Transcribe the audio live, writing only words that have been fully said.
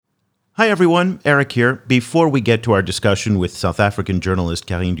Hi everyone, Eric here. Before we get to our discussion with South African journalist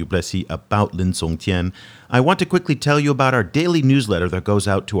Karine Duplessis about Lin Songtian, I want to quickly tell you about our daily newsletter that goes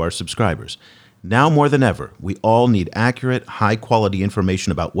out to our subscribers. Now more than ever, we all need accurate, high-quality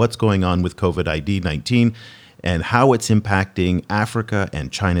information about what's going on with COVID-19 and how it's impacting Africa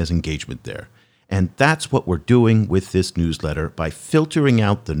and China's engagement there. And that's what we're doing with this newsletter by filtering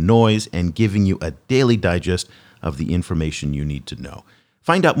out the noise and giving you a daily digest of the information you need to know.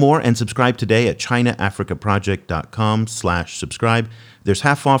 Find out more and subscribe today at chinaafricaproject.com/subscribe. There's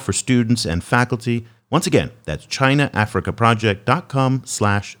half off for students and faculty. Once again, that's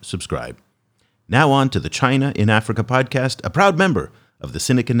chinaafricaproject.com/subscribe. Now on to the China in Africa podcast, a proud member of the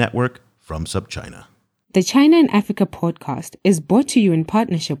Sinica Network from SubChina. The China in Africa podcast is brought to you in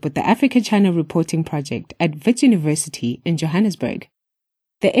partnership with the Africa-China Reporting Project at Wits University in Johannesburg.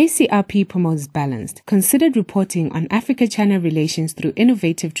 The ACRP promotes balanced, considered reporting on Africa-China relations through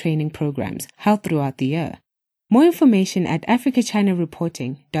innovative training programs held throughout the year. More information at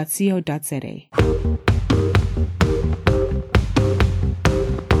africachinareporting.co.za.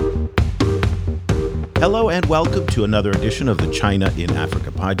 Hello and welcome to another edition of the China in Africa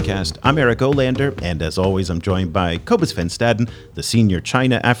podcast. I'm Eric Olander, and as always, I'm joined by Cobus van Staden, the senior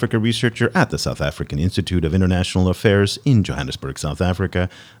China-Africa researcher at the South African Institute of International Affairs in Johannesburg, South Africa.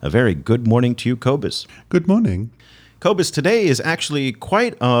 A very good morning to you, Cobus. Good morning. Cobus, today is actually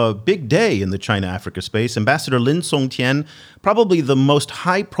quite a big day in the China-Africa space. Ambassador Lin Songtian, probably the most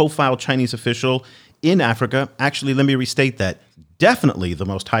high-profile Chinese official in Africa. Actually, let me restate that. Definitely the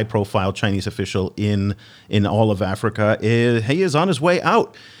most high-profile Chinese official in all of Africa. He is on his way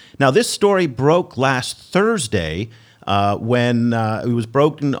out. Now, this story broke last Thursday when it was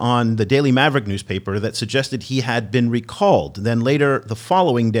broken on the Daily Maverick newspaper that suggested he had been recalled. Then later, the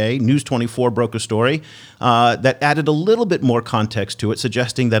following day, News 24 broke a story that added a little bit more context to it,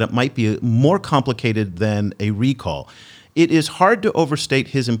 suggesting that it might be more complicated than a recall. It is hard to overstate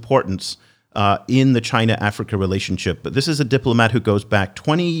his importance in the China-Africa relationship. But this is a diplomat who goes back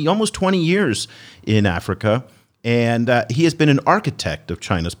almost 20 years in Africa, and he has been an architect of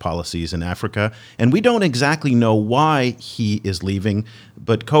China's policies in Africa. And we don't exactly know why he is leaving,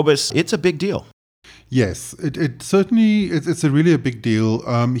 but Cobus, it's a big deal. Yes, it certainly, it's really a big deal.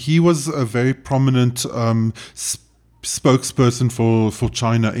 He was a very prominent spokesperson for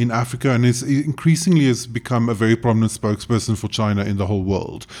China in Africa, and is increasingly has become a very prominent spokesperson for China in the whole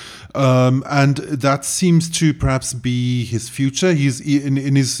world. And that seems to perhaps be his future. He's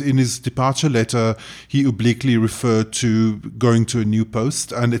in his departure letter, he obliquely referred to going to a new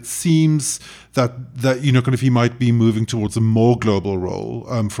post, and it seems that he might be moving towards a more global role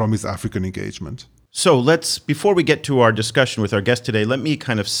from his African engagement. So before we get to our discussion with our guest today, let me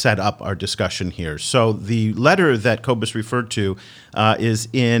kind of set up our discussion here. So the letter that Cobus referred to is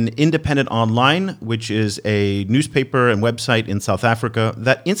in Independent Online, which is a newspaper and website in South Africa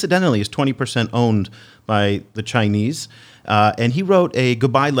that incidentally is 20% owned by the Chinese. And he wrote a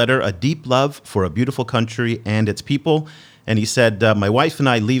goodbye letter, a deep love for a beautiful country and its people. And he said, my wife and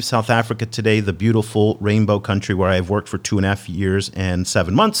I leave South Africa today, the beautiful rainbow country where I've worked for 2.5 years and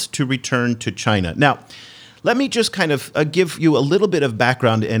 7 months, to return to China. Now, let me just kind of give you a little bit of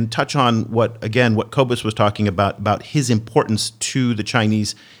background and touch on what Cobus was talking about his importance to the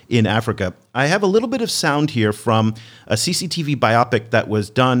Chinese in Africa. I have a little bit of sound here from a CCTV biopic that was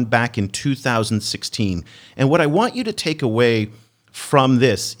done back in 2016. And what I want you to take away from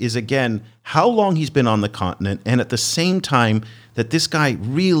this is, again, how long he's been on the continent, and at the same time that this guy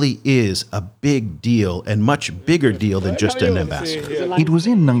really is a big deal, and much bigger deal than just an ambassador. It was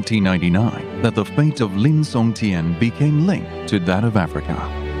in 1999 that the fate of Lin Songtian became linked to that of Africa.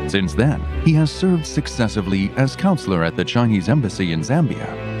 Since then, he has served successively as counselor at the Chinese embassy in Zambia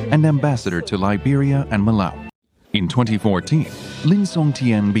and ambassador to Liberia and Malawi. In 2014, Lin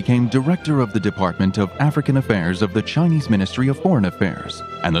Songtian became director of the Department of African Affairs of the Chinese Ministry of Foreign Affairs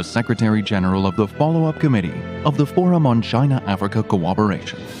and the Secretary General of the Follow-up Committee of the Forum on China-Africa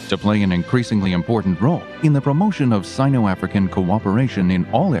Cooperation, to play an increasingly important role in the promotion of Sino-African cooperation in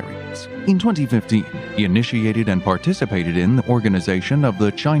all areas. In 2015, he initiated and participated in the organization of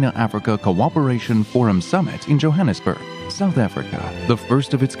the China-Africa Cooperation Forum Summit in Johannesburg, South Africa, the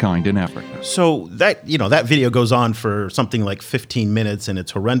first of its kind in Africa. So that video goes on for something like 15 minutes, and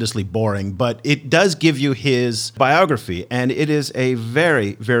it's horrendously boring, but it does give you his biography, and it is a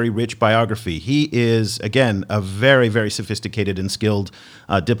very, very rich biography. He is, again, a very, very sophisticated and skilled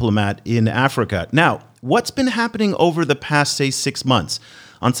diplomat in Africa. Now, what's been happening over the past, say, 6 months?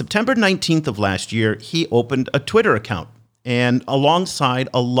 On September 19th of last year, he opened a Twitter account, and alongside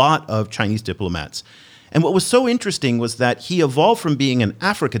a lot of Chinese diplomats. And what was so interesting was that he evolved from being an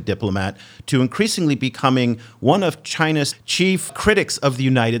Africa diplomat to increasingly becoming one of China's chief critics of the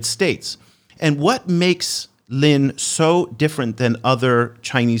United States. And what makes Lin so different than other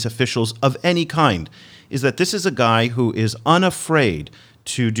Chinese officials of any kind is that this is a guy who is unafraid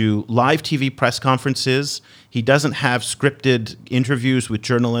to do live TV press conferences. He doesn't have scripted interviews with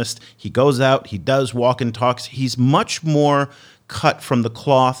journalists. He goes out, he does walk and talks. He's much more cut from the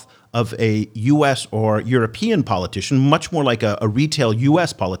cloth of a U.S. or European politician, much more like a retail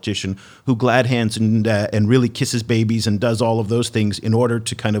U.S. politician who glad hands and really kisses babies and does all of those things in order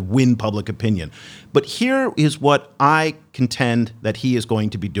to kind of win public opinion. But here is what I contend that he is going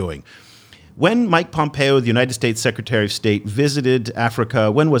to be doing. When Mike Pompeo, the United States Secretary of State, visited Africa,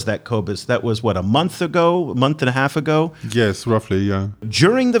 when was that, Cobus? That was, what, a month and a half ago? Yes, roughly, yeah.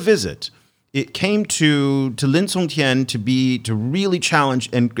 During the visit, it came to Lin Songtian to really challenge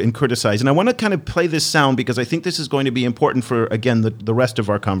and criticize. And I want to kind of play this sound because I think this is going to be important for, again, the rest of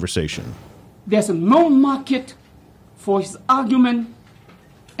our conversation. There's no market for his argument,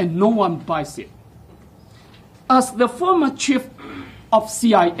 and no one buys it. As the former chief of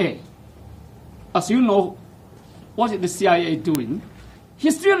CIA, as you know, what is the CIA doing? He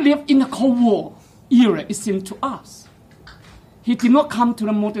still lived in the Cold War era, it seems to us. He did not come to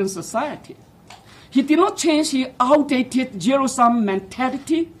the modern society. He did not change his outdated zero-sum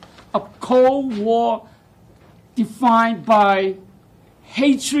mentality of Cold War defined by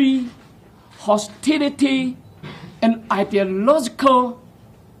hatred, hostility, and ideological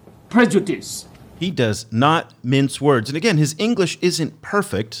prejudice. He does not mince words. And again, his English isn't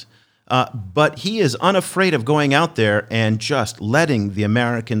perfect, but he is unafraid of going out there and just letting the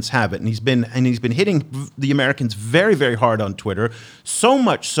Americans have it. And he's been hitting the Americans very, very hard on Twitter, so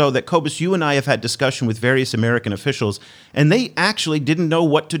much so that, Cobus, you and I have had discussion with various American officials, and they actually didn't know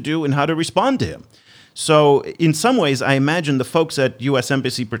what to do and how to respond to him. So in some ways, I imagine the folks at U.S.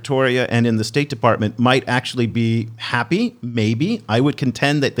 Embassy Pretoria and in the State Department might actually be happy, maybe. I would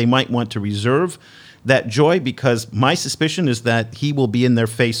contend that they might want to reserve that joy, because my suspicion is that he will be in their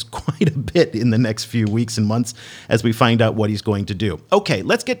face quite a bit in the next few weeks and months as we find out what he's going to do. Okay,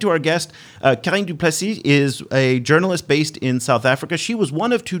 let's get to our guest. Karine Duplessis is a journalist based in South Africa. She was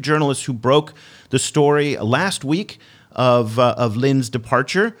one of two journalists who broke the story last week of Lin's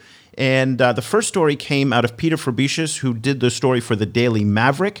departure. And the first story came out of Peter Fabricius, who did the story for the Daily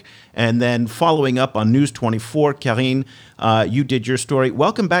Maverick. And then following up on News 24, Karine, you did your story.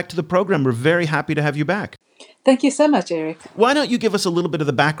 Welcome back to the program. We're very happy to have you back. Thank you so much, Eric. Why don't you give us a little bit of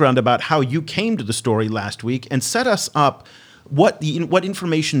the background about how you came to the story last week and set us up what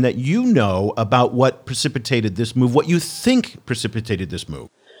information that you know about what precipitated this move, what you think precipitated this move.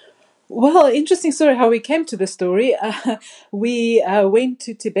 Well, interesting story how we came to the story. We went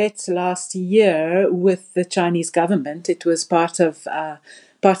to Tibet last year with the Chinese government. It was part of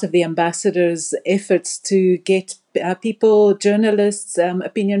the ambassador's efforts to get people, journalists,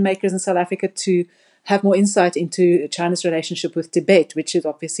 opinion makers in South Africa to have more insight into China's relationship with Tibet, which is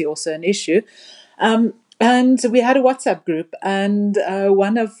obviously also an issue. And we had a WhatsApp group, and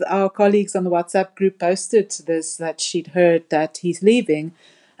one of our colleagues on the WhatsApp group posted this, that she'd heard that he's leaving,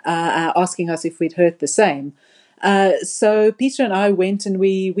 asking us if we'd heard the same. So Peter and I went and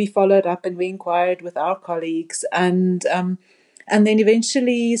we followed up and we inquired with our colleagues, and then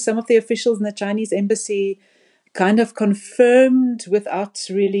eventually some of the officials in the Chinese embassy kind of confirmed without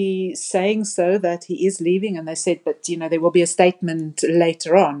really saying so that he is leaving, and they said, but there will be a statement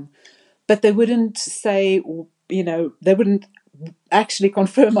later on. But they wouldn't say, they wouldn't actually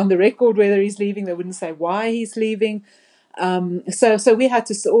confirm on the record whether he's leaving. They wouldn't say why he's leaving. So we had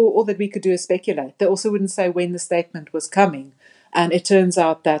to, all that we could do is speculate. They also wouldn't say when the statement was coming. And it turns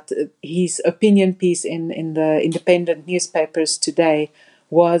out that his opinion piece in the independent newspapers today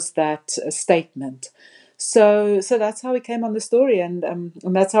was that statement. So that's how we came on the story, and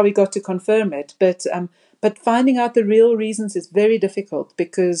that's how we got to confirm it. But finding out the real reasons is very difficult,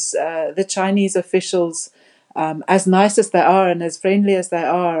 because the Chinese officials, as nice as they are and as friendly as they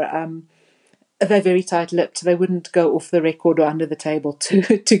are, they're very tight-lipped. They wouldn't go off the record or under the table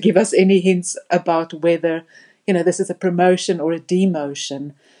to give us any hints about whether, this is a promotion or a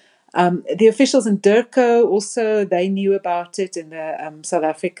demotion. The officials in Durko also, they knew about it in the South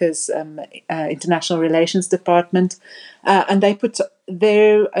Africa's International Relations Department, and they put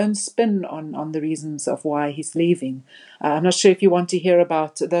their own spin on the reasons of why he's leaving. I'm not sure if you want to hear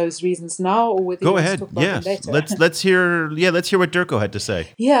about those reasons now, or whether go you ahead. Want to talk about them later. Let's hear what Durko had to say.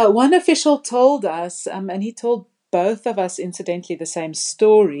 Yeah, one official told us, and he told both of us incidentally the same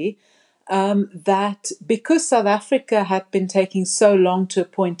story. that because South Africa had been taking so long to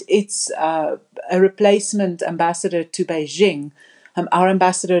appoint its a replacement ambassador to Beijing, our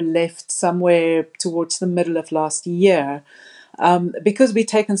ambassador left somewhere towards the middle of last year. Because we'd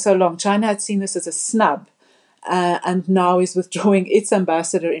taken so long, China had seen this as a snub and now is withdrawing its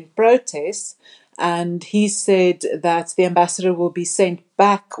ambassador in protest. And he said that the ambassador will be sent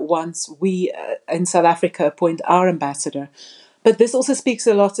back once we in South Africa appoint our ambassador. But this also speaks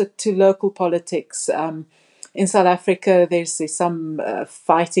a lot to local politics. In South Africa, there's some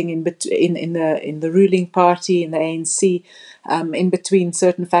fighting in the ruling party, in the ANC, in between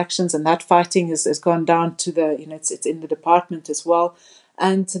certain factions, and that fighting has gone down to it's in the department as well.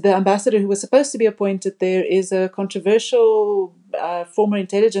 And the ambassador who was supposed to be appointed there is a controversial former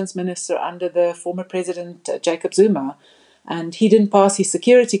intelligence minister under the former president Jacob Zuma. And he didn't pass his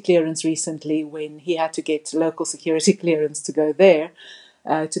security clearance recently when he had to get local security clearance to go there,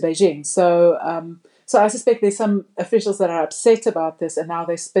 to Beijing. So I suspect there's some officials that are upset about this, and now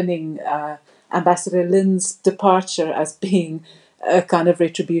they're spinning Ambassador Lin's departure as being a kind of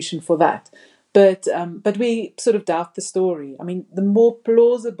retribution for that. But we sort of doubt the story. I mean, the more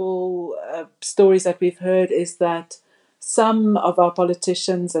plausible stories that we've heard is that some of our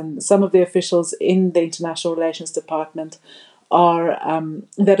politicians and some of the officials in the International Relations Department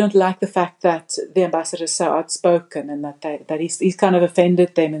they don't like the fact that the ambassador is so outspoken and that he's kind of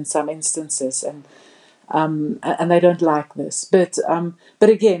offended them in some instances, and they don't like this. But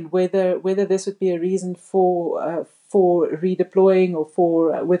again, whether this would be a reason for redeploying or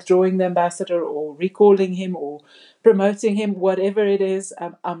for withdrawing the ambassador or recalling him or promoting him, whatever it is,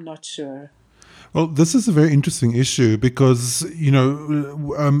 I'm not sure. Well, this is a very interesting issue because,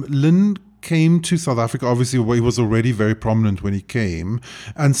 Lin came to South Africa. Obviously, he was already very prominent when he came.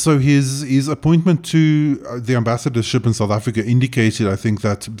 And so his appointment to the ambassadorship in South Africa indicated, I think,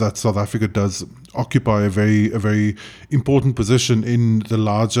 that South Africa does occupy a very important position in the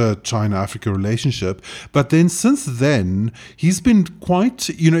larger China-Africa relationship. But then since then, he's been quite,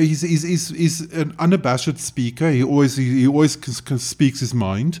 he's an unabashed speaker. He always speaks his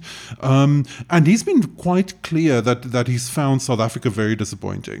mind. And he's been quite clear that he's found South Africa very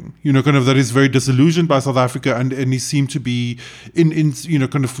disappointing. That he's very disillusioned by South Africa, and he seemed to be in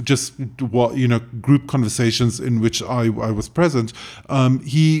kind of just group conversations in which I was present.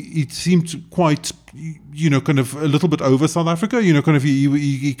 He seemed quite kind of a little bit over South Africa.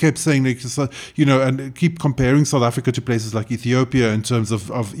 He kept saying and keep comparing South Africa to places like Ethiopia in terms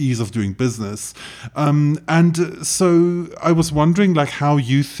of ease of doing business. And so I was wondering how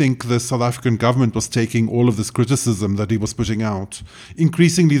you think the South African government was taking all of this criticism that he was putting out,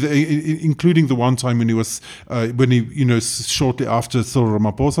 increasingly, including the one time when he shortly after Cyril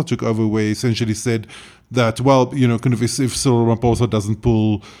Ramaphosa took over, where he essentially said that, if Cyril Ramaphosa doesn't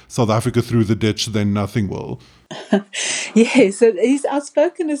pull South Africa through the ditch, then nothing will. Yes, so his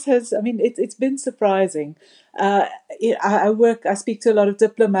outspokenness it's been surprising. I speak to a lot of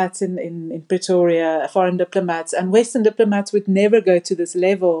diplomats in Pretoria, foreign diplomats, and Western diplomats would never go to this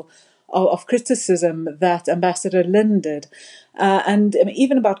level of criticism that Ambassador Lin did. And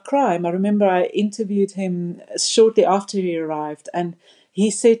even about crime, I remember I interviewed him shortly after he arrived, and he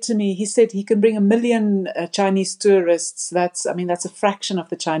said to me, he can bring 1 million Chinese tourists. That's a fraction of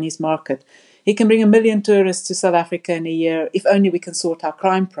the Chinese market. He can bring 1 million tourists to South Africa in a year if only we can sort our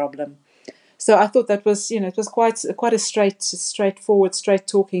crime problem. So I thought that was, it was quite a straightforward,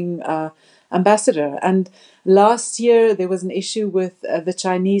 straight-talking ambassador. And last year there was an issue with the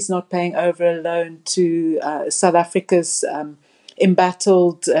Chinese not paying over a loan to South Africa's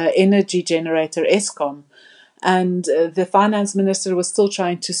embattled energy generator, Eskom. And the finance minister was still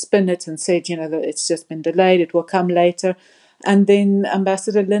trying to spin it and said, that it's just been delayed, it will come later. And then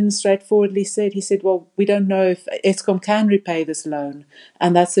Ambassador Lin straightforwardly said, well, we don't know if Eskom can repay this loan,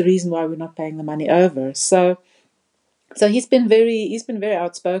 and that's the reason why we're not paying the money over. So he's been very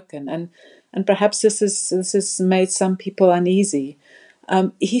outspoken, and perhaps this has made some people uneasy.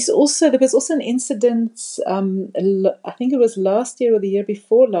 There was also an incident, I think it was last year or the year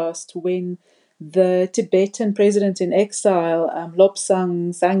before last, when the Tibetan president in exile,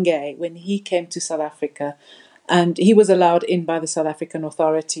 Lobsang Sangay, when he came to South Africa, and he was allowed in by the South African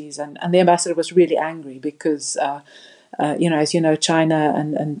authorities, and the ambassador was really angry because, as you know, China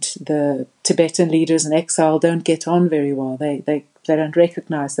and the Tibetan leaders in exile don't get on very well. They don't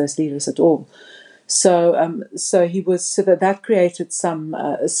recognize those leaders at all. So that created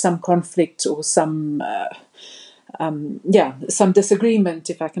some conflict or some disagreement,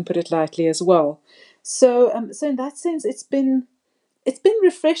 if I can put it lightly, as well. So in that sense, it's been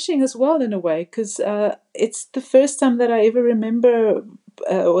refreshing as well in a way, because it's the first time that I ever remember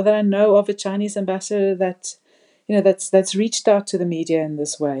or that I know of, a Chinese ambassador that that's reached out to the media in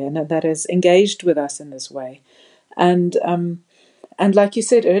this way and that has engaged with us in this way. And like you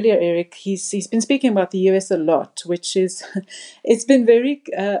said earlier, Eric, he's been speaking about the US a lot, which is it's been very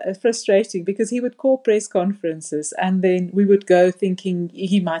frustrating because he would call press conferences and then we would go thinking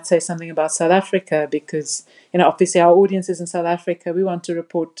he might say something about South Africa because obviously our audience is in South Africa. We want to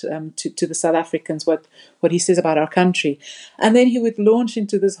report to the South Africans what he says about our country, and then he would launch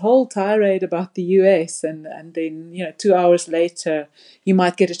into this whole tirade about the US, and then 2 hours later you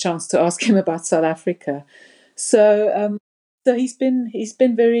might get a chance to ask him about South Africa. So he's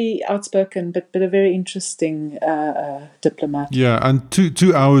been very outspoken, but a very interesting diplomat. Yeah, and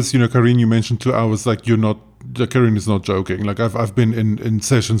two hours. Karine, you mentioned 2 hours. Like Karine is not joking. Like I've been in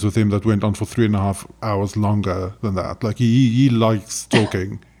sessions with him that went on for 3.5 hours longer than that. Like he likes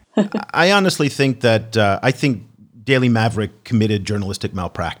talking. I honestly think that Daily Maverick committed journalistic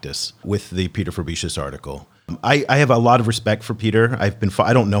malpractice with the Peter Fabricius article. I have a lot of respect for Peter. I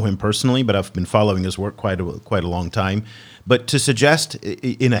don't know him personally, but I've been following his work quite a long time. But to suggest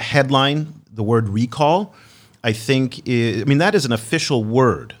in a headline the word recall, I think that is an official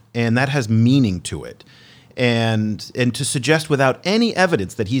word, and that has meaning to it. And to suggest without any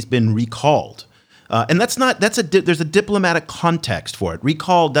evidence that he's been recalled. And there's a diplomatic context for it.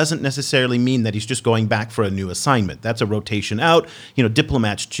 Recall doesn't necessarily mean that he's just going back for a new assignment. That's a rotation out.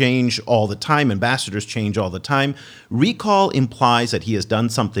 Diplomats change all the time. Ambassadors change all the time. Recall implies that he has done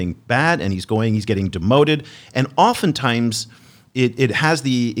something bad and he's getting demoted. And oftentimes it has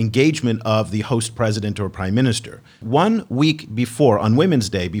the engagement of the host president or prime minister. 1 week before, on Women's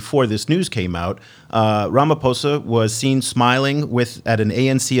Day, before this news came out, Ramaphosa was seen smiling at an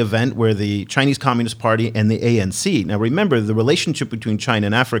ANC event where the Chinese Communist Party and the ANC. Now remember, the relationship between China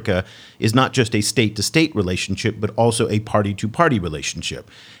and Africa is not just a state-to-state relationship, but also a party-to-party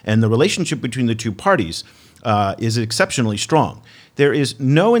relationship. And the relationship between the two parties is exceptionally strong. There is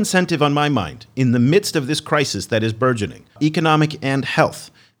no incentive on my mind in the midst of this crisis that is burgeoning, economic and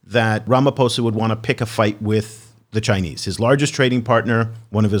health, that Ramaphosa would want to pick a fight with the Chinese, his largest trading partner,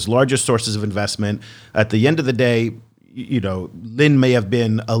 one of his largest sources of investment. At the end of the day, Lin may have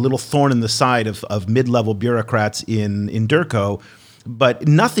been a little thorn in the side of mid-level bureaucrats in Durko, but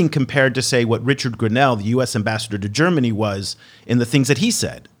nothing compared to, say, what Richard Grenell, the U.S. ambassador to Germany, was in the things that he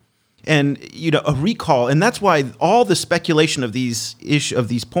said. And a recall, and that's why all the speculation of these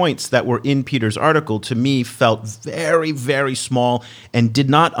points that were in Peter's article to me felt very, very small and did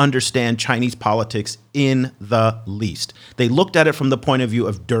not understand Chinese politics in the least. They looked at it from the point of view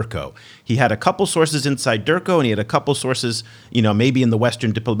of Durko. He had a couple sources inside Durko, and he had a couple sources, maybe in the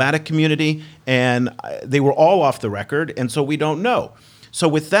Western diplomatic community, and they were all off the record, and so we don't know. So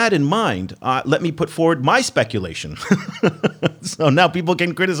with that in mind, let me put forward my speculation. So now people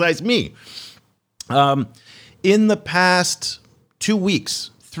can criticize me. In the past 2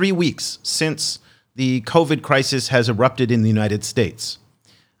 weeks, 3 weeks since the COVID crisis has erupted in the United States,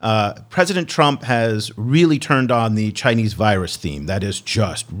 President Trump has really turned on the Chinese virus theme. That is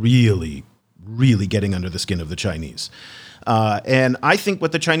just really, really getting under the skin of the Chinese. And I think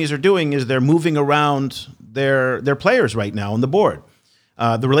what the Chinese are doing is they're moving around their players right now on the board.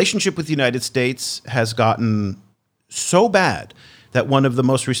 The relationship with the United States has gotten so bad that one of the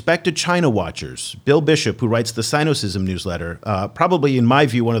most respected China watchers, Bill Bishop, who writes the Sinocism newsletter, probably in my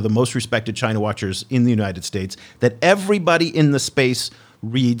view, one of the most respected China watchers in the United States, that everybody in the space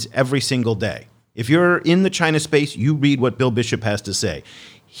reads every single day. If you're in the China space, you read what Bill Bishop has to say.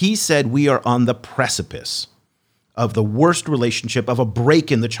 He said we are on the precipice of the worst relationship, of a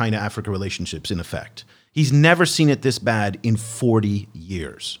break in the China-Africa relationships, in effect. He's never seen it this bad in 40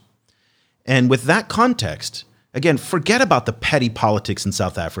 years. And with that context, again, forget about the petty politics in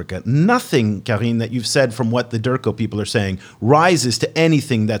South Africa. Nothing, Karine, that you've said from what the Durko people are saying rises to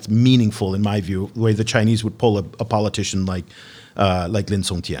anything that's meaningful, in my view, the way the Chinese would pull a politician like Lin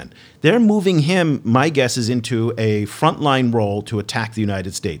Songtian. They're moving him, my guess is, into a frontline role to attack the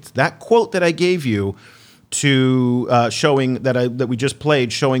United States. That quote that I gave you to showing that we just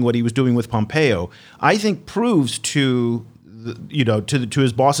played, showing what he was doing with Pompeo, I think proves to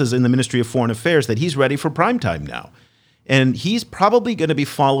his bosses in the Ministry of Foreign Affairs that he's ready for prime time now, and he's probably going to be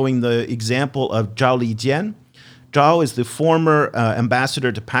following the example of Zhao Lijian. Zhao is the former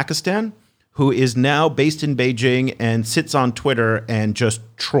ambassador to Pakistan, who is now based in Beijing and sits on Twitter and just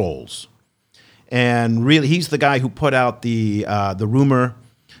trolls. And really, he's the guy who put out the rumor,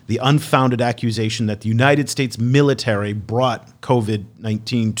 the unfounded accusation that the United States military brought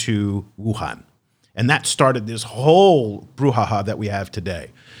COVID-19 to Wuhan. And that started this whole brouhaha that we have today.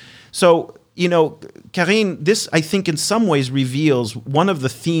 So, Karine, this, I think, in some ways reveals one of the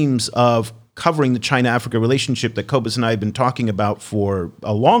themes of covering the China-Africa relationship that Cobus and I have been talking about for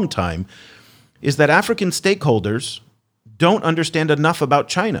a long time, is that African stakeholders don't understand enough about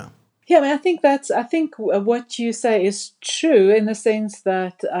China. Yeah, I mean, I think what you say is true in the sense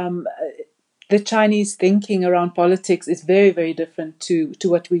that the Chinese thinking around politics is very, very different to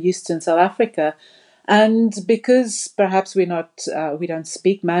what we're used to in South Africa. And because perhaps we don't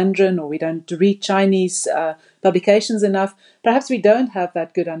speak Mandarin, or we don't read Chinese publications enough, perhaps we don't have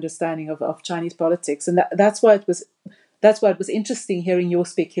that good understanding of Chinese politics. And that's why it was interesting hearing your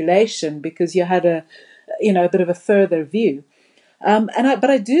speculation, because you had a bit of a further view. But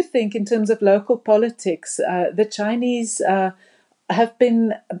I do think in terms of local politics, the Chinese have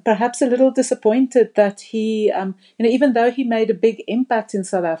been perhaps a little disappointed that he, even though he made a big impact in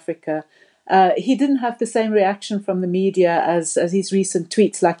South Africa, he didn't have the same reaction from the media as his recent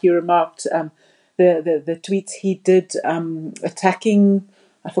tweets, like you remarked, the tweets he did attacking.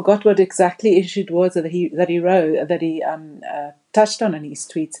 I forgot what exactly issue it was that he touched on in his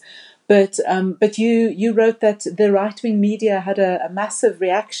tweets. But you wrote that the right-wing media had a massive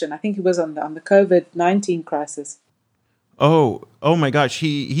reaction. I think it was on the COVID-19 crisis. Oh my gosh.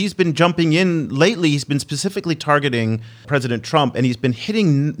 He's been jumping in lately. He's been specifically targeting President Trump, and he's been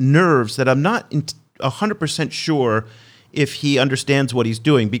hitting nerves that I'm not 100% sure if he understands what he's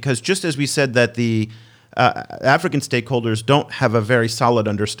doing, because just as we said that the African stakeholders don't have a very solid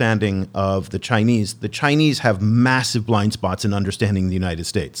understanding of the Chinese have massive blind spots in understanding the United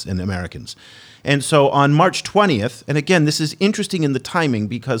States and Americans. And so on March 20th, and again, this is interesting in the timing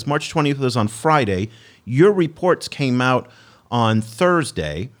because March 20th was on Friday, your reports came out on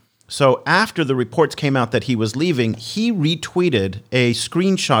Thursday. So after the reports came out that he was leaving, he retweeted a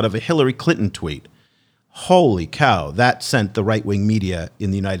screenshot of a Hillary Clinton tweet. Holy cow, that sent the right-wing media in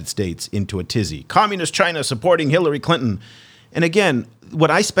the United States into a tizzy. Communist China supporting Hillary Clinton. And again, what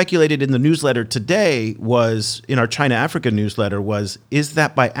I speculated in the newsletter today was, in our China-Africa newsletter, was, is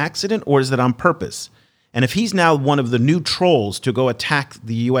that by accident or is that on purpose? And if he's now one of the new trolls to go attack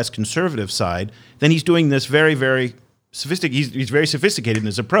the U.S. conservative side, then he's doing this very, very sophisticated. He's very sophisticated in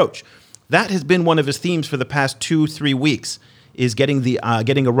his approach. That has been one of his themes for the past 2-3 weeks, is getting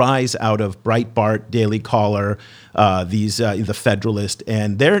a rise out of Breitbart, Daily Caller, the Federalist,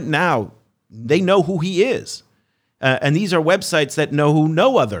 and they know who he is, and these are websites that know who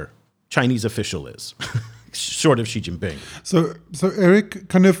no other Chinese official is. Short of Xi Jinping. So Eric,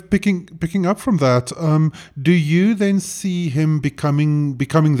 kind of picking up from that, do you then see him becoming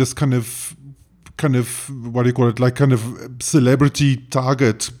this kind of what do you call it, like kind of celebrity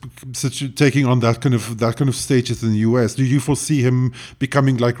target, taking on that kind of status in the US? Do you foresee him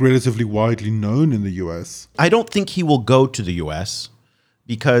becoming like relatively widely known in the US? I don't think he will go to the US,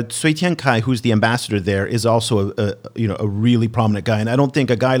 because Cui Tiankai, who's the ambassador there, is also a really prominent guy, and I don't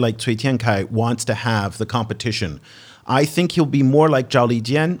think a guy like Cui Tiankai wants to have the competition. I think he'll be more like Zhao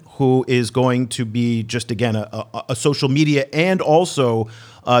Lijian, who is going to be just, again, a social media and also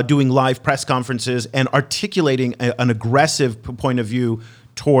doing live press conferences and articulating an aggressive point of view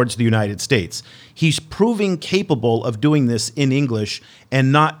towards the United States. He's proving capable of doing this in English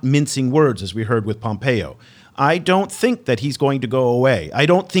and not mincing words, as we heard with Pompeo. I don't think that he's going to go away. I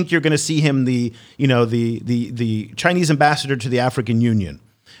don't think you're going to see him the Chinese ambassador to the African Union,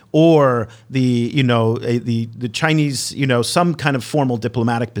 or the Chinese, some kind of formal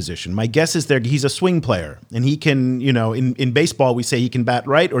diplomatic position. My guess is he's a swing player, and he can, in baseball we say he can bat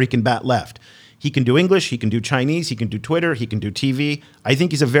right or he can bat left. He can do English, he can do Chinese, he can do Twitter, he can do TV. I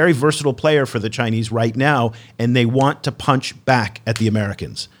think he's a very versatile player for the Chinese right now, and they want to punch back at the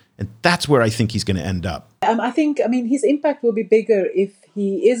Americans. And that's where I think he's going to end up. I think his impact will be bigger if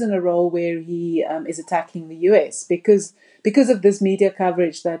he is in a role where he is attacking the US, because of this media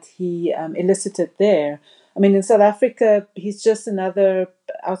coverage that he elicited there. I mean, in South Africa, he's just another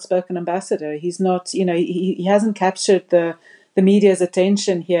outspoken ambassador. He's not, he hasn't captured the media's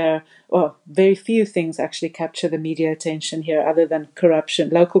attention here. Well, very few things actually capture the media attention here other than corruption,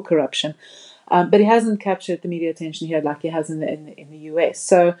 local corruption. But he hasn't captured the media attention here like he has in the US.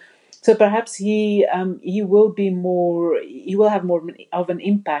 So perhaps he will have more of an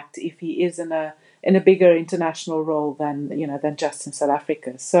impact if he is in a bigger international role than just in South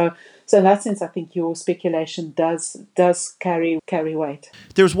Africa. So in that sense, I think your speculation does carry weight.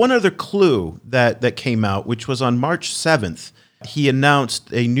 There's one other clue that came out, which was on March 7th. He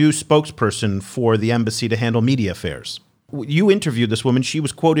announced a new spokesperson for the embassy to handle media affairs. You interviewed this woman. She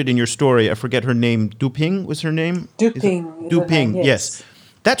was quoted in your story. I forget her name. Duping was her name? Duping. Duping, yes.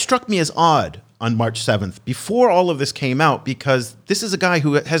 That struck me as odd. on March 7th, before all of this came out, because this is a guy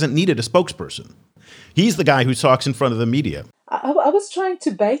who hasn't needed a spokesperson. He's the guy who talks in front of the media. I was trying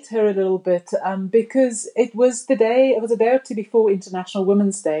to bait her a little bit because it was a day or two before International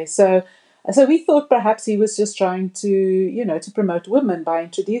Women's Day. So we thought perhaps he was just trying to promote women by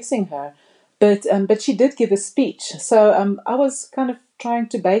introducing her. But she did give a speech. So I was kind of trying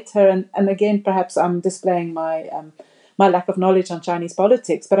to bait her. And again, perhaps I'm displaying my lack of knowledge on Chinese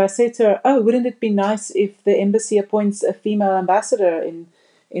politics. But I said to her, wouldn't it be nice if the embassy appoints a female ambassador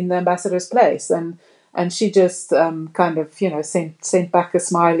in the ambassador's place? And she just kind of, sent back a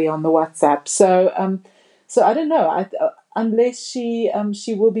smiley on the WhatsApp. So I don't know. Unless she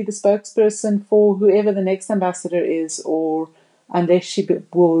will be the spokesperson for whoever the next ambassador is, or unless she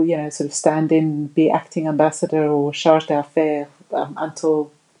will, sort of stand in, be acting ambassador or charge d'affaires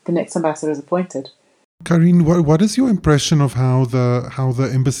until the next ambassador is appointed. Karine, what is your impression of how the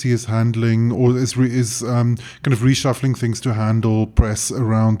embassy is handling, or is kind of reshuffling things to handle press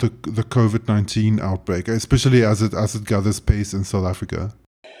around the COVID-19 outbreak, especially as it gathers pace in South Africa?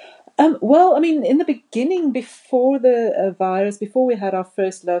 Well, I mean, in the beginning, before the virus, before we had our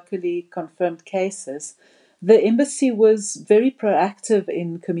first locally confirmed cases, the embassy was very proactive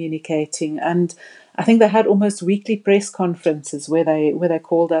in communicating, and I think they had almost weekly press conferences where they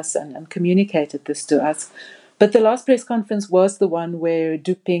called us and communicated this to us. But the last press conference was the one where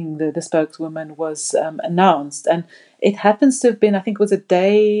Duping, the spokeswoman, was announced, and it happens to have been, I think, it was a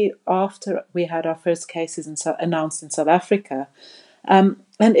day after we had our first cases announced in South Africa. And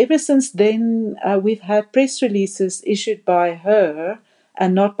ever since then, we've had press releases issued by her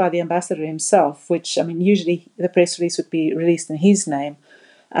and not by the ambassador himself, which, I mean, usually the press release would be released in his name.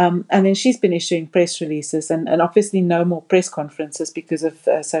 And then she's been issuing press releases and obviously no more press conferences because of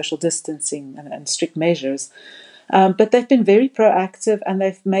social distancing and strict measures. But they've been very proactive, and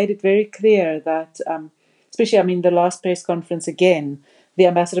they've made it very clear that, especially, I mean, the last press conference again, the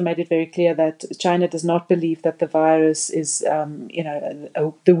ambassador made it very clear that China does not believe that the virus is,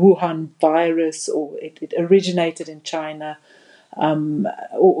 the Wuhan virus, or it originated in China.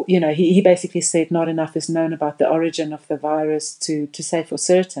 He basically said not enough is known about the origin of the virus to say for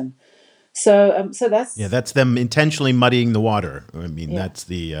certain. So that's them intentionally muddying the water. I mean, that's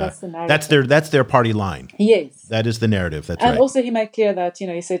the narrative. That's their party line. Yes, that is the narrative. That's and right. Also, he made clear that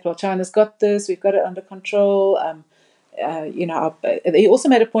he said, well, China's got this. We've got it under control. He also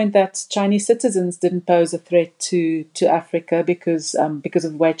made a point that Chinese citizens didn't pose a threat to Africa because of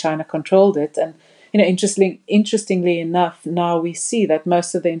the way China controlled it. And interestingly enough, now we see that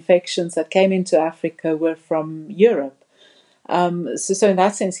most of the infections that came into Africa were from Europe. So in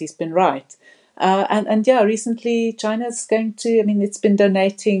that sense, he's been right. Recently China's going to, it's been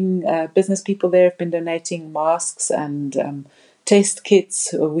donating, business people there have been donating masks and test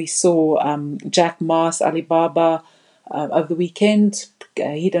kits. We saw Jack Ma's Alibaba over the weekend.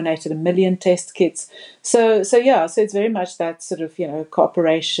 He donated 1 million test kits. So it's very much that sort of,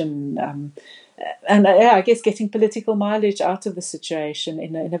 cooperation, and I guess getting political mileage out of the situation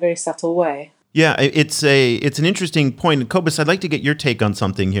in a very subtle way. Yeah, it's an interesting point. Cobus, I'd like to get your take on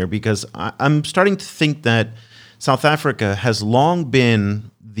something here, because I'm starting to think that South Africa has long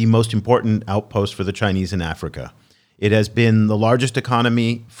been the most important outpost for the Chinese in Africa. It has been the largest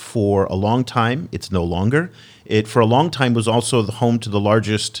economy for a long time. It's no longer. It, for a long time, was also the home to the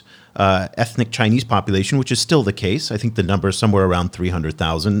largest ethnic Chinese population, which is still the case. I think the number is somewhere around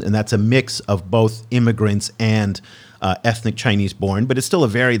 300,000, and that's a mix of both immigrants and ethnic Chinese born, but it's still a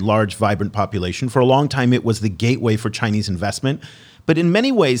very large, vibrant population. For a long time, it was the gateway for Chinese investment. But in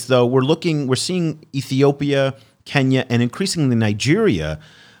many ways, though, we're seeing Ethiopia, Kenya, and increasingly Nigeria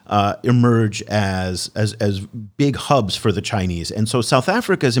emerge as big hubs for the Chinese. And so South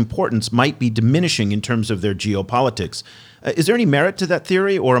Africa's importance might be diminishing in terms of their geopolitics. Is there any merit to that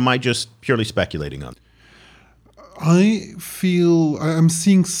theory, or am I just purely speculating on it? I feel I'm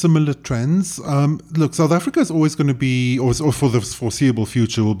seeing similar trends. Look, South Africa is always going to be, or for the foreseeable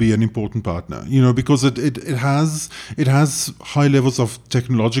future, will be an important partner. Because it has high levels of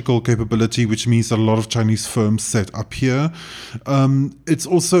technological capability, which means that a lot of Chinese firms set up here. It's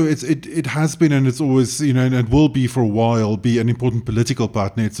also it has been, and it's always and it will be for a while, be an important political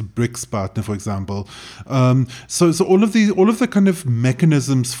partner. It's a BRICS partner, for example. So all of the kind of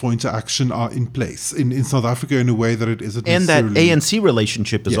mechanisms for interaction are in place in South Africa in a way that it isn't, and that ANC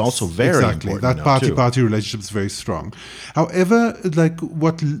relationship is also very important. That party-party relationship is very strong. However, like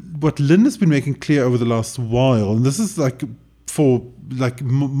what Lynn has been making clear over the last while, and this is like for like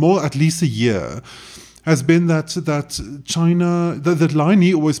more at least a year, has been that China, the line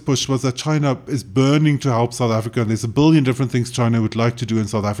he always pushed was that China is burning to help South Africa, and there's a billion different things China would like to do in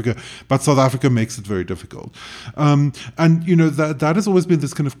South Africa, but South Africa makes it very difficult. And that has always been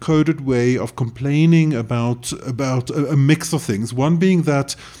this kind of coded way of complaining about a mix of things. One being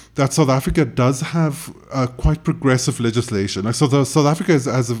that South Africa does have quite progressive legislation. Like, so South Africa is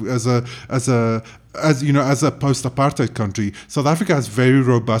as a post-apartheid country, South Africa has very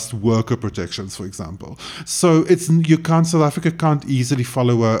robust worker protections, for example. So South Africa can't easily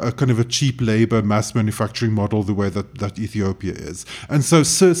follow a kind of a cheap labor mass manufacturing model the way that Ethiopia is. And so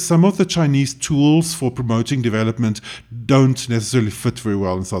some of the Chinese tools for promoting development don't necessarily fit very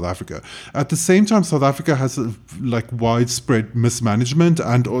well in South Africa. At the same time, South Africa has widespread mismanagement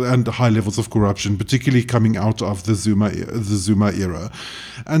and high levels of corruption, particularly coming out of the Zuma era.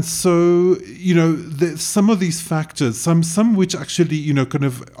 And so, some of these factors, some which actually, kind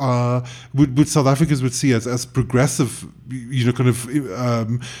of would South Africans would see as progressive,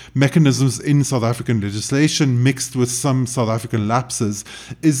 mechanisms in South African legislation mixed with some South African lapses,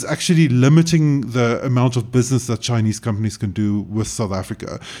 is actually limiting the amount of business that Chinese companies can do with South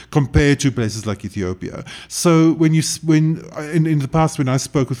Africa compared to places like Ethiopia. So in the past, when I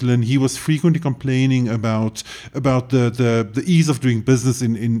spoke with Lynn, he was frequently complaining about the ease of doing business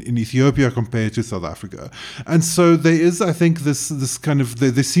in Ethiopia compared to South Africa. And so there is, I think, this kind of,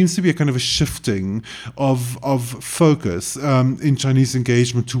 there seems to be a kind of a shifting of focus in Chinese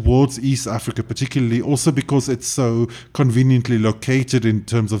engagement towards East Africa, particularly also because it's so conveniently located in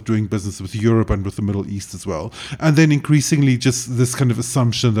terms of doing business with Europe and with the Middle East as well. And then increasingly just this kind of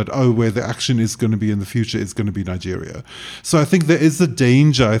assumption that, where the action is going to be in the future is going to be Nigeria. So I think there is a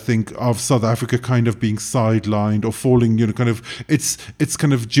danger, I think, of South Africa kind of being sidelined or falling, kind of its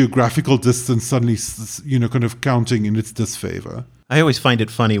kind of geographical distance suddenly, kind of counting in its disfavor. I always find it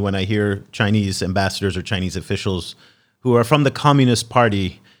funny when I hear Chinese ambassadors or Chinese officials who are from the Communist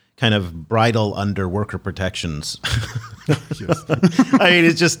Party kind of bridle under worker protections. I mean,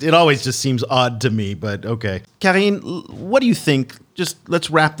 it always just seems odd to me, but okay. Karine, what do you think? Just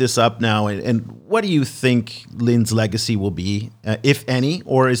let's wrap this up now. And what do you think Lin's legacy will be, if any?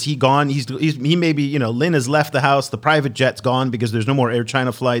 Or is he gone? He maybe, Lin has left the house. The private jet's gone because there's no more Air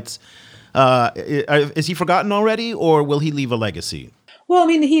China flights. Is he forgotten already, or will he leave a legacy? Well, I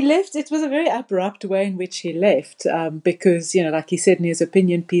mean, he left. It was a very abrupt way in which he left because, like he said in his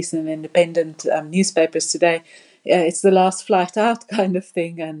opinion piece in independent newspapers today, it's the last flight out kind of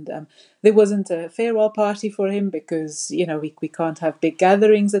thing. And there wasn't a farewell party for him because, we can't have big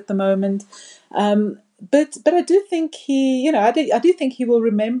gatherings at the moment. But I do think I do think he will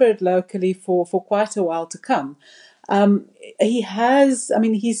remember it locally for quite a while to come. He's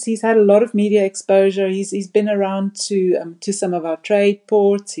had a lot of media exposure. He's been around to some of our trade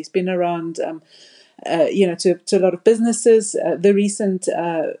ports. He's been around, to a lot of businesses. The recent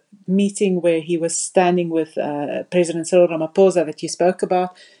meeting where he was standing with President Cyril Ramaphosa that you spoke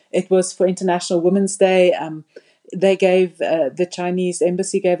about, it was for International Women's Day. They gave, the Chinese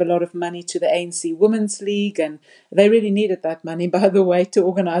embassy gave a lot of money to the ANC Women's League, and they really needed that money, by the way, to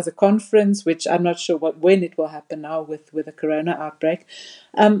organize a conference, which I'm not sure when it will happen now with the corona outbreak.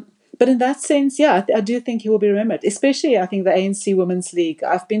 But in that sense, I do think he will be remembered, especially, I think, the ANC Women's League.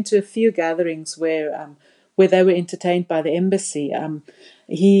 I've been to a few gatherings where they were entertained by the embassy.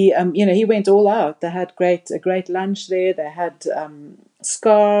 He went all out. They had a great lunch there. They had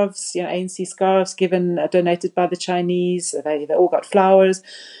scarves, ANC scarves donated by the Chinese. They all got flowers.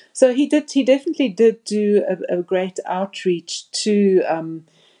 So he definitely did do a great outreach to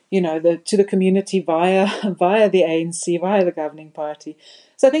the community via the ANC, via the governing party.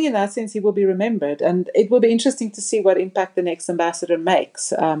 So I think in that sense he will be remembered, and it will be interesting to see what impact the next ambassador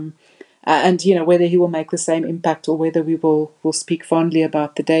makes. And whether he will make the same impact, or whether we will speak fondly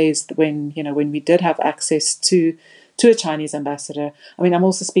about the days when we did have access to a Chinese ambassador. I mean, I'm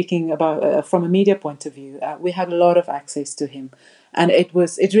also speaking about from a media point of view. We had a lot of access to him, and I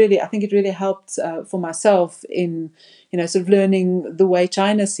think it really helped for myself in sort of learning the way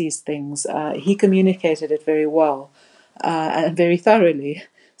China sees things. He communicated it very well and very thoroughly.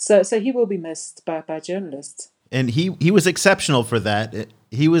 So he will be missed by journalists. And he was exceptional for that.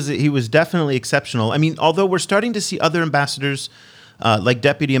 He was definitely exceptional. I mean, although we're starting to see other ambassadors, like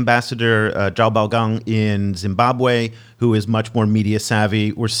Deputy Ambassador Zhao Baogang in Zimbabwe, who is much more media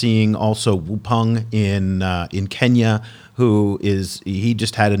savvy. We're seeing also Wu Peng in Kenya, he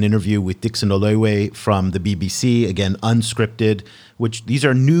just had an interview with Dixon Olewe from the BBC, again, unscripted, which these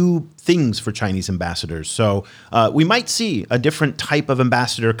are new things for Chinese ambassadors. So we might see a different type of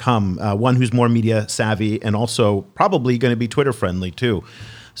ambassador come, one who's more media savvy and also probably going to be Twitter friendly too.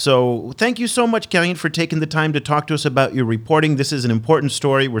 So thank you so much, Karine, for taking the time to talk to us about your reporting. This is an important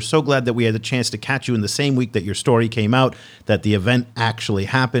story. We're so glad that we had the chance to catch you in the same week that your story came out, that the event actually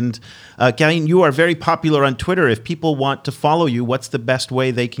happened. Karine, you are very popular on Twitter. If people want to follow you, what's the best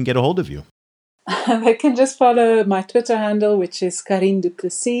way they can get a hold of you? They can just follow my Twitter handle, which is Karine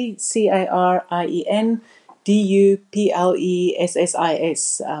Duplessis,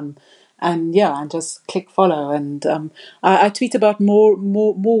 CarieNDuplessis. And just click follow. And I tweet about more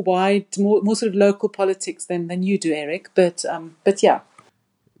sort of local politics than you do, Eric. But yeah.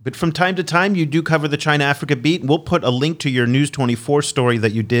 But from time to time, you do cover the China-Africa beat. We'll put a link to your News 24 story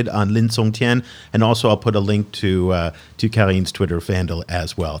that you did on Lin Songtian, and also I'll put a link to Karine's Twitter handle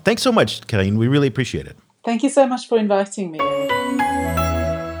as well. Thanks so much, Karine. We really appreciate it. Thank you so much for inviting me.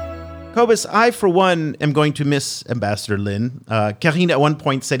 Cobus, I, for one, am going to miss Ambassador Lin. Karine at one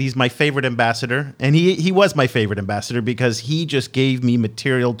point said he's my favorite ambassador, and he was my favorite ambassador because he just gave me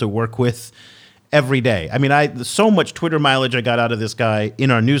material to work with every day. I mean, so much Twitter mileage I got out of this guy.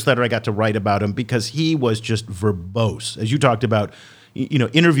 In our newsletter, I got to write about him because he was just verbose. As you talked about,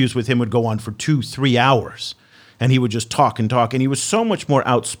 interviews with him would go on for 2-3 hours, and he would just talk and talk. And he was so much more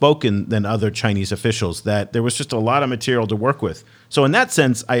outspoken than other Chinese officials that there was just a lot of material to work with. So in that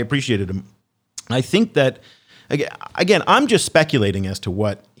sense, I appreciated him. I think that, again, I'm just speculating as to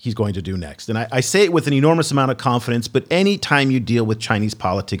what he's going to do next. And I say it with an enormous amount of confidence, but any time you deal with Chinese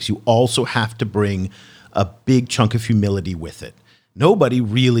politics, you also have to bring a big chunk of humility with it. Nobody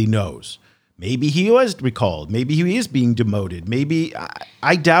really knows. Maybe he was recalled. Maybe he is being demoted. Maybe,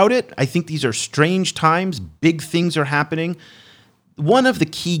 I doubt it. I think these are strange times. Big things are happening. One of the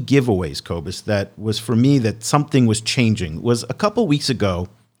key giveaways, Cobus, that was for me that something was changing was a couple weeks ago.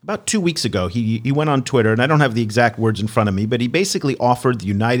 About 2 weeks ago, he went on Twitter, and I don't have the exact words in front of me, but he basically offered the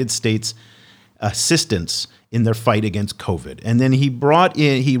United States assistance in their fight against COVID. And then he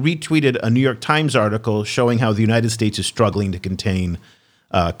retweeted a New York Times article showing how the United States is struggling to contain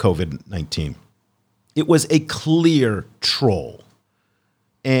COVID-19. It was a clear troll.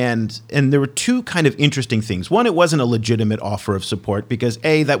 And there were two kind of interesting things. One, it wasn't a legitimate offer of support because,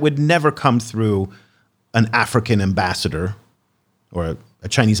 A, that would never come through an African ambassador or a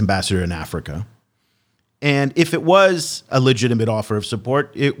Chinese ambassador in Africa. And if it was a legitimate offer of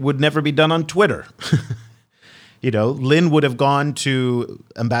support, it would never be done on Twitter. Lin would have gone to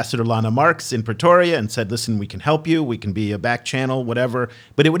Ambassador Lana Marks in Pretoria and said, listen, we can help you. We can be a back channel, whatever.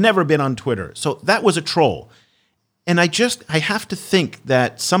 But it would never have been on Twitter. So that was a troll. And I have to think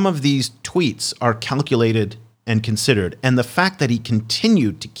that some of these tweets are calculated and considered. And the fact that he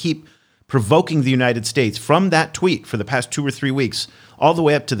continued to keep provoking the United States from that tweet for the past 2 or 3 weeks, all the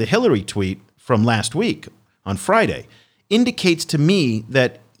way up to the Hillary tweet from last week on Friday, indicates to me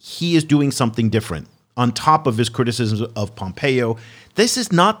that he is doing something different. On top of his criticisms of Pompeo, this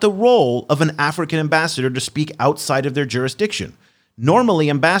is not the role of an African ambassador to speak outside of their jurisdiction. Normally,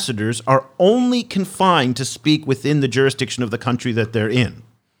 ambassadors are only confined to speak within the jurisdiction of the country that they're in.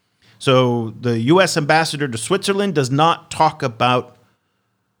 So the U.S. ambassador to Switzerland does not talk about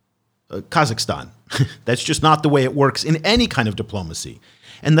Kazakhstan. That's just not the way it works in any kind of diplomacy.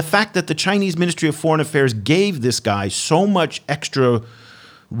 And the fact that the Chinese Ministry of Foreign Affairs gave this guy so much extra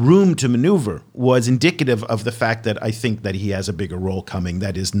room to maneuver was indicative of the fact that I think that he has a bigger role coming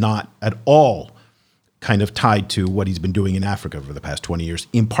that is not at all kind of tied to what he's been doing in Africa for the past 20 years,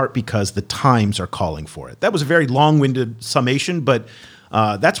 in part because the times are calling for it. That was a very long-winded summation, but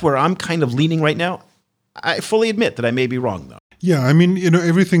that's where I'm kind of leaning right now. I fully admit that I may be wrong, though. Yeah, I mean,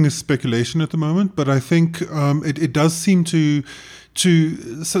 everything is speculation at the moment, but I think it does seem to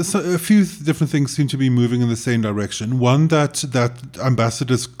a few different things seem to be moving in the same direction. One, that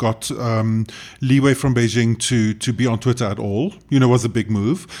ambassadors got leeway from Beijing to be on Twitter at all, was a big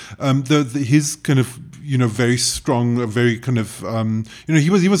move. His kind of very strong, very kind of he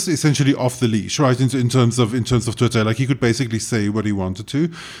was essentially off the leash, right? In terms of Twitter, like he could basically say what he wanted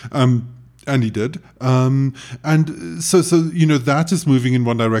to. And he did. And so that is moving in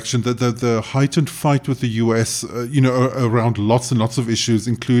one direction. The heightened fight with the US, around lots and lots of issues,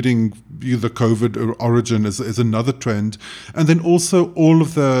 including the COVID origin, is another trend. And then also all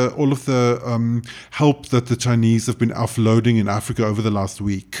of the help that the Chinese have been offloading in Africa over the last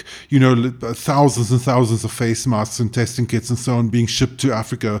week. Thousands and thousands of face masks and testing kits and so on being shipped to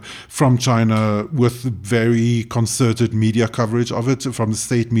Africa from China with very concerted media coverage of it from the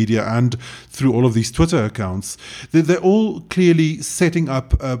state media and through all of these Twitter accounts. They're all clearly setting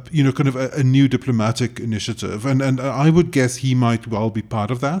up kind of a new diplomatic initiative. And I would guess he might well be part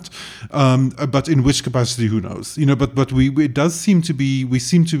of that. But in which capacity, who knows? But we seem to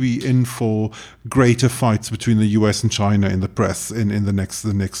be in for greater fights between the US and China in the press in the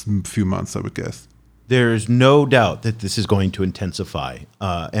next few months, I would guess. There's no doubt that this is going to intensify.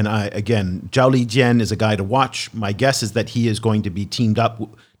 And Zhao Lijian is a guy to watch. My guess is that he is going to be teamed up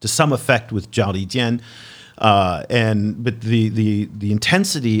to some effect with Zhao Lijian. But the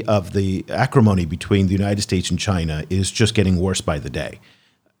intensity of the acrimony between the United States and China is just getting worse by the day.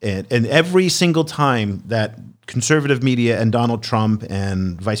 And every single time that conservative media and Donald Trump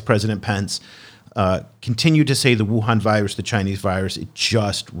and Vice President Pence continue to say the Wuhan virus, the Chinese virus, it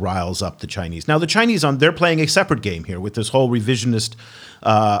just riles up the Chinese. Now, the Chinese, they're playing a separate game here with this whole revisionist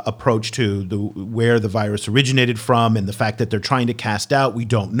approach to where the virus originated from and the fact that they're trying to cast out. We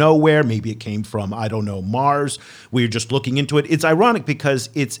don't know where. Maybe it came from, I don't know, Mars. We're just looking into it. It's ironic because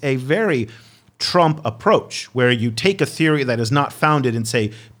it's a very Trump approach where you take a theory that is not founded and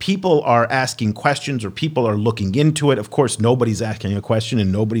say people are asking questions or people are looking into it. Of course, nobody's asking a question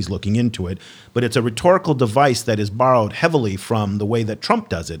and nobody's looking into it, but it's a rhetorical device that is borrowed heavily from the way that Trump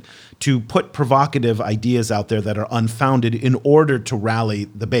does it to put provocative ideas out there that are unfounded in order to rally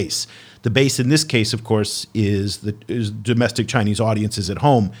the base. The base in this case, of course, is domestic Chinese audiences at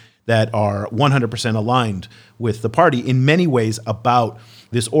home that are 100% aligned with the party in many ways about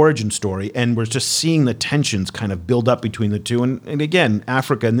this origin story, and we're just seeing the tensions kind of build up between the two. And again,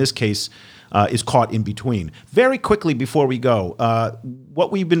 Africa in this case is caught in between. Very quickly before we go,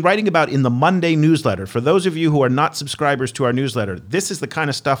 what we've been writing about in the Monday newsletter, for those of you who are not subscribers to our newsletter, this is the kind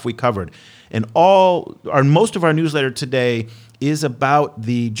of stuff we covered. And most of our newsletter today is about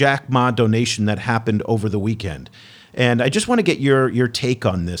the Jack Ma donation that happened over the weekend. And I just want to get your take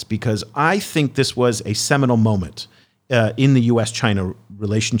on this because I think this was a seminal moment in the U.S.-China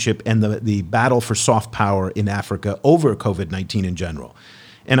relationship and the battle for soft power in Africa over COVID-19 in general.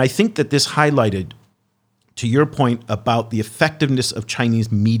 And I think that this highlighted, to your point about the effectiveness of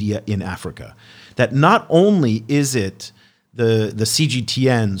Chinese media in Africa, that not only is it the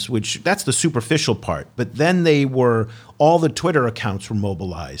CGTNs, which that's the superficial part, but then all the Twitter accounts were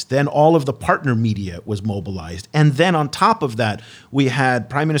mobilized. Then all of the partner media was mobilized. And then on top of that, we had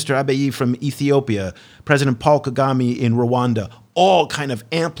Prime Minister Abiy from Ethiopia, President Paul Kagame in Rwanda, all kind of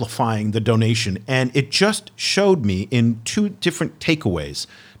amplifying the donation. And it just showed me in two different takeaways.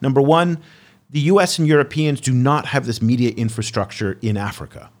 Number one, the US and Europeans do not have this media infrastructure in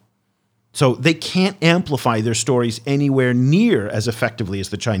Africa. So they can't amplify their stories anywhere near as effectively as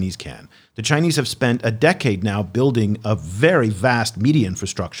the Chinese can. The Chinese have spent a decade now building a very vast media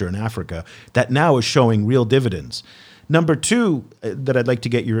infrastructure in Africa that now is showing real dividends. Number two, that I'd like to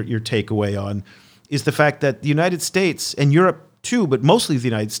get your takeaway on, is the fact that the United States and Europe too, but mostly the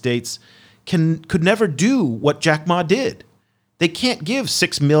United States, could never do what Jack Ma did. They can't give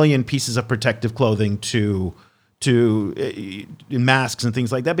 6 million pieces of protective clothing to masks and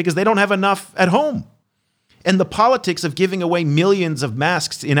things like that because they don't have enough at home. And the politics of giving away millions of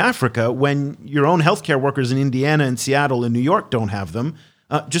masks in Africa when your own healthcare workers in Indiana and Seattle and New York don't have them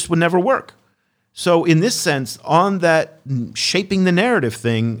just would never work. So in this sense, on that shaping the narrative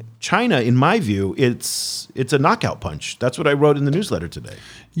thing, China, in my view, it's a knockout punch. That's what I wrote in the newsletter today.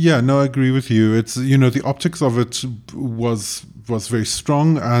 Yeah, no, I agree with you. It's, the optics of it was very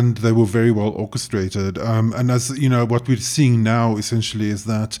strong and they were very well orchestrated. And as what we're seeing now essentially is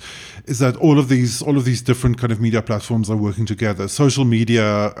that all of these different kind of media platforms are working together. Social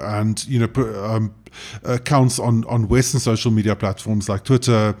media and accounts on Western social media platforms like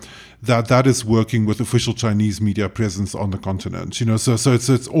Twitter, that is working with official Chinese media presence on the continent. So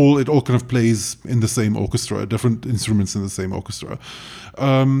it all kind of plays in the same orchestra, different instruments in the same orchestra.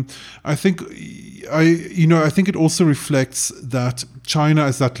 I think it also reflects that China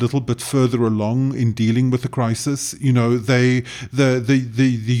is that little bit further along in dealing with the crisis. The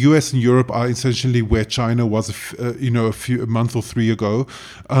US and Europe are essentially where China was a month or three ago,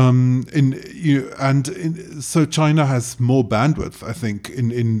 so China has more bandwidth, I think,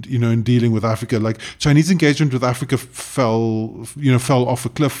 in dealing with Africa. Like Chinese engagement with Africa fell off a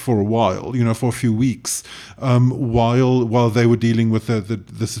cliff for a while, for a few weeks, while they were dealing with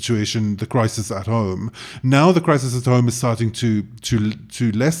the situation, the crisis at home. Now the crisis at home is starting to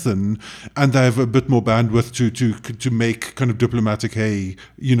lessen, and they have a bit more bandwidth to make kind of diplomatic hay,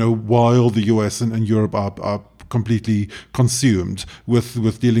 while the US and Europe are completely consumed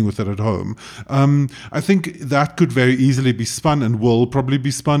with dealing with it at home. I think that could very easily be spun and will probably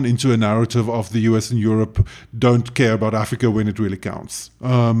be spun into a narrative of the US and Europe don't care about Africa when it really counts.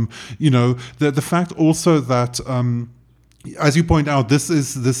 The fact also that as you point out, this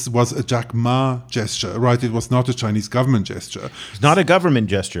was a Jack Ma gesture, right? It was not a Chinese government gesture. It's not a government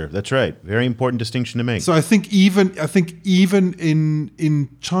gesture. That's right. Very important distinction to make. So I think even in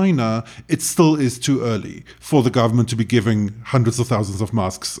China, it still is too early for the government to be giving hundreds of thousands of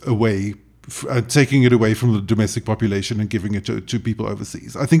masks away, taking it away from the domestic population and giving it to people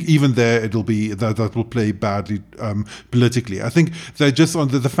overseas. I think even there it'll be that will play badly politically. I think they're just on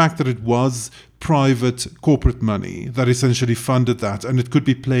the fact that it was private corporate money that essentially funded that, and it could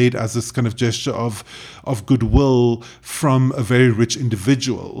be played as this kind of gesture of goodwill from a very rich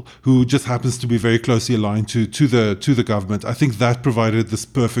individual who just happens to be very closely aligned to the government. I think that provided this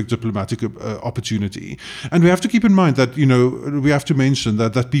perfect diplomatic opportunity. And we have to keep in mind that, we have to mention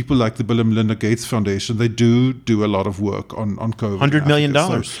that people like the Bill and Melinda Gates Foundation, they do a lot of work on COVID. $100 million.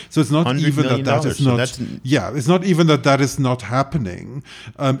 So it's not even that is not. It's not even that is not happening.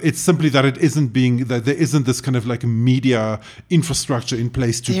 It's simply that it isn't that there isn't this kind of like media infrastructure in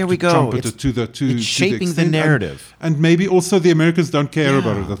place to trumpet it to it's shaping the narrative, and maybe also the Americans don't care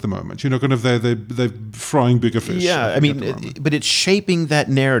about it at the moment. Kind of they're frying bigger fish. Yeah, I mean, but it's shaping that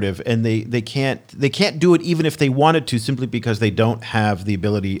narrative, and they can't do it even if they wanted to, simply because they don't have the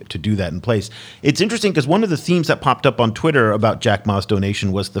ability to do that in place. It's interesting because one of the themes that popped up on Twitter about Jack Ma's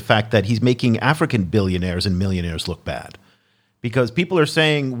donation was the fact that he's making African billionaires and millionaires look bad. Because people are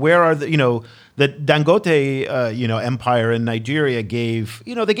saying, where are the Dangote, empire in Nigeria gave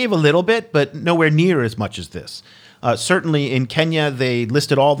a little bit, but nowhere near as much as this. Certainly in Kenya, they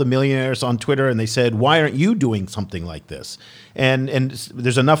listed all the millionaires on Twitter and they said, why aren't you doing something like this? And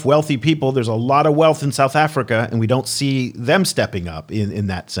there's enough wealthy people. There's a lot of wealth in South Africa, and we don't see them stepping up in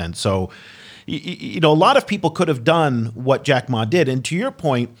that sense. So, a lot of people could have done what Jack Ma did. And to your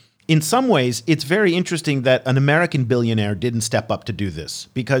point, in some ways, it's very interesting that an American billionaire didn't step up to do this,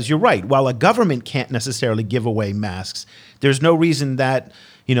 because you're right. While a government can't necessarily give away masks, there's no reason that,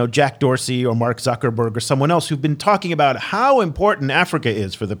 Jack Dorsey or Mark Zuckerberg or someone else who've been talking about how important Africa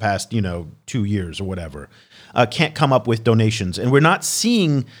is for the past, 2 years or whatever, can't come up with donations. And we're not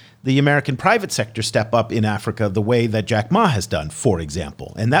seeing the American private sector step up in Africa the way that Jack Ma has done, for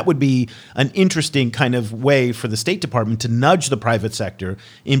example. And that would be an interesting kind of way for the State Department to nudge the private sector,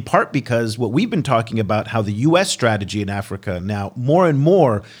 in part because what we've been talking about, how the U.S. strategy in Africa now more and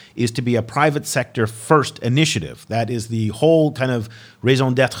more is to be a private sector first initiative. That is the whole kind of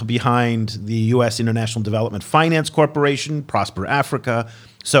raison d'etre behind the U.S. International Development Finance Corporation, Prosper Africa.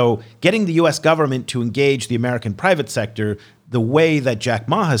 So getting the U.S. government to engage the American private sector the way that Jack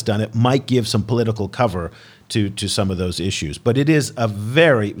Ma has done it might give some political cover to some of those issues. But it is a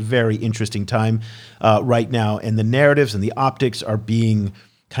very, very interesting time right now, and the narratives and the optics are being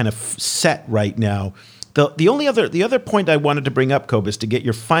kind of set right now. The other point I wanted to bring up, Cobus, to get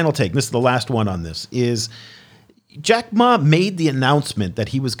your final take, and this is the last one on this, is Jack Ma made the announcement that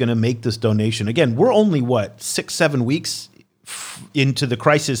he was going to make this donation. Again, we're only, 6-7 weeks into the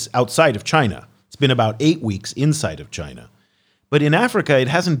crisis outside of China. It's been about 8 weeks inside of China. But in Africa, it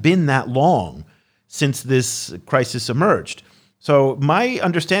hasn't been that long since this crisis emerged. So my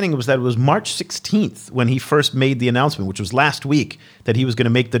understanding was that it was March 16th when he first made the announcement, which was last week, that he was going to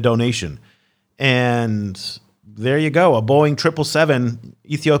make the donation. And there you go, a Boeing 777,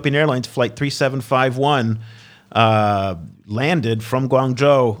 Ethiopian Airlines Flight 3751, landed from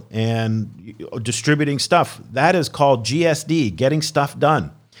Guangzhou and distributing stuff. That is called GSD, getting stuff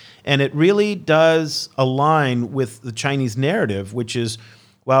done. And it really does align with the Chinese narrative, which is,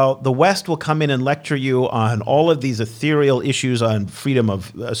 well, the West will come in and lecture you on all of these ethereal issues on freedom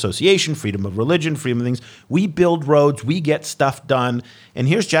of association, freedom of religion, freedom of things. We build roads, we get stuff done. And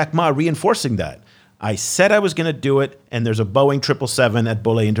here's Jack Ma reinforcing that. I said I was going to do it, and there's a Boeing 777 at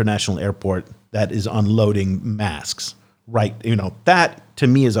Bole International Airport that is unloading masks. Right, that to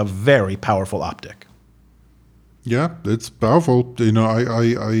me is a very powerful optic. Yeah, it's powerful.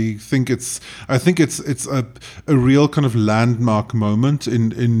 I think it's a real kind of landmark moment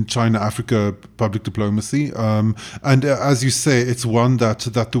in China-Africa public diplomacy. And as you say, it's one that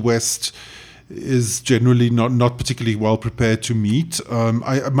the West is generally not particularly well prepared to meet.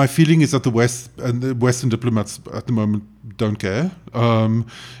 My feeling is that the West and the Western diplomats at the moment don't care. And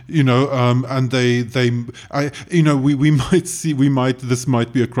this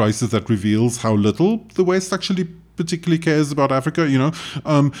might be a crisis that reveals how little the West actually particularly cares about Africa,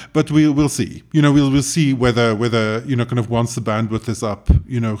 but we'll see. We'll see whether kind of once the bandwidth is up,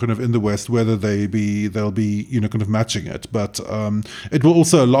 kind of in the West, whether they'll be kind of matching it. But it will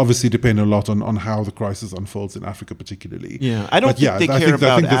also obviously depend a lot on how the crisis unfolds in Africa, particularly. Yeah, I don't think they care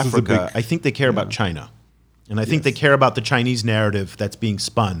about Africa. I think they care about China, and I think they care about the Chinese narrative that's being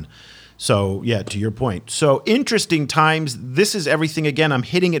spun. So, yeah, to your point. So, interesting times. This is everything. Again, I'm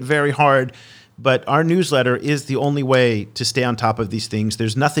hitting it very hard, but our newsletter is the only way to stay on top of these things.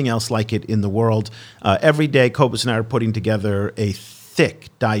 There's nothing else like it in the world. Every day, Cobus and I are putting together a thick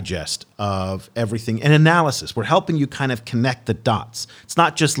digest of everything, an analysis. We're helping you kind of connect the dots. It's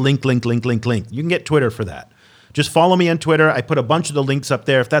not just link. You can get Twitter for that. Just follow me on Twitter. I put a bunch of the links up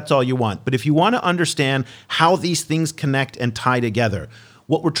there if that's all you want. But if you want to understand how these things connect and tie together,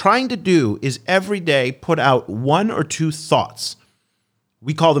 what we're trying to do is every day put out 1 or 2 thoughts.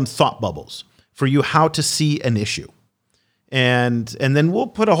 We call them thought bubbles for you how to see an issue. And then we'll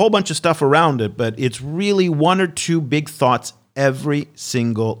put a whole bunch of stuff around it, but it's really 1 or 2 big thoughts every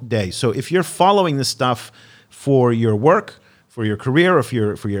single day. So if you're following this stuff for your work, for your career, if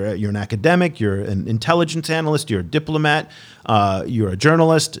you're an academic, you're an intelligence analyst, you're a diplomat, you're a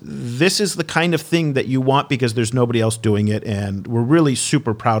journalist, this is the kind of thing that you want because there's nobody else doing it, and we're really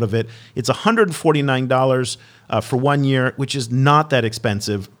super proud of it. It's $149 for 1 year, which is not that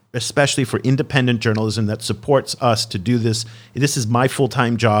expensive, especially for independent journalism that supports us to do this. This is my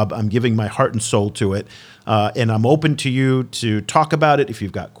full-time job. I'm giving my heart and soul to it. And I'm open to you to talk about it if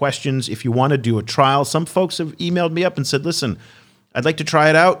you've got questions. If you want to do a trial, some folks have emailed me up and said, listen, I'd like to try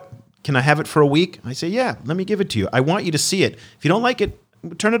it out. Can I have it for a week? I say, yeah, let me give it to you. I want you to see it. If you don't like it,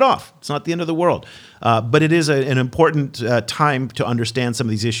 turn it off. It's not the end of the world. But it is an important time to understand some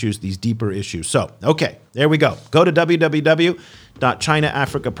of these issues, these deeper issues. So, okay, there we go. Go to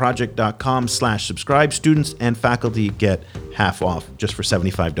www.chinaafricaproject.com/subscribe. Students and faculty get half off just for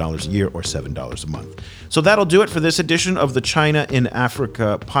 $75 a year or $7 a month. So that'll do it for this edition of the China in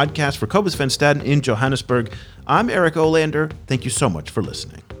Africa podcast. For Cobus Van Staden in Johannesburg, I'm Eric Olander. Thank you so much for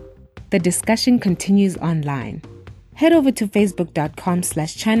listening. The discussion continues online. Head over to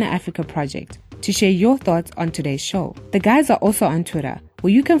facebook.com/China Africa Project to share your thoughts on today's show. The guys are also on Twitter,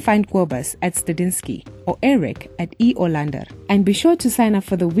 where you can find Cobus at Stadinsky or Eric at E. Olander. And be sure to sign up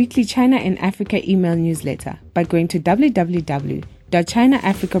for the weekly China in Africa email newsletter by going to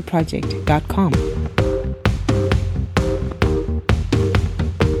www.chinaafricaproject.com.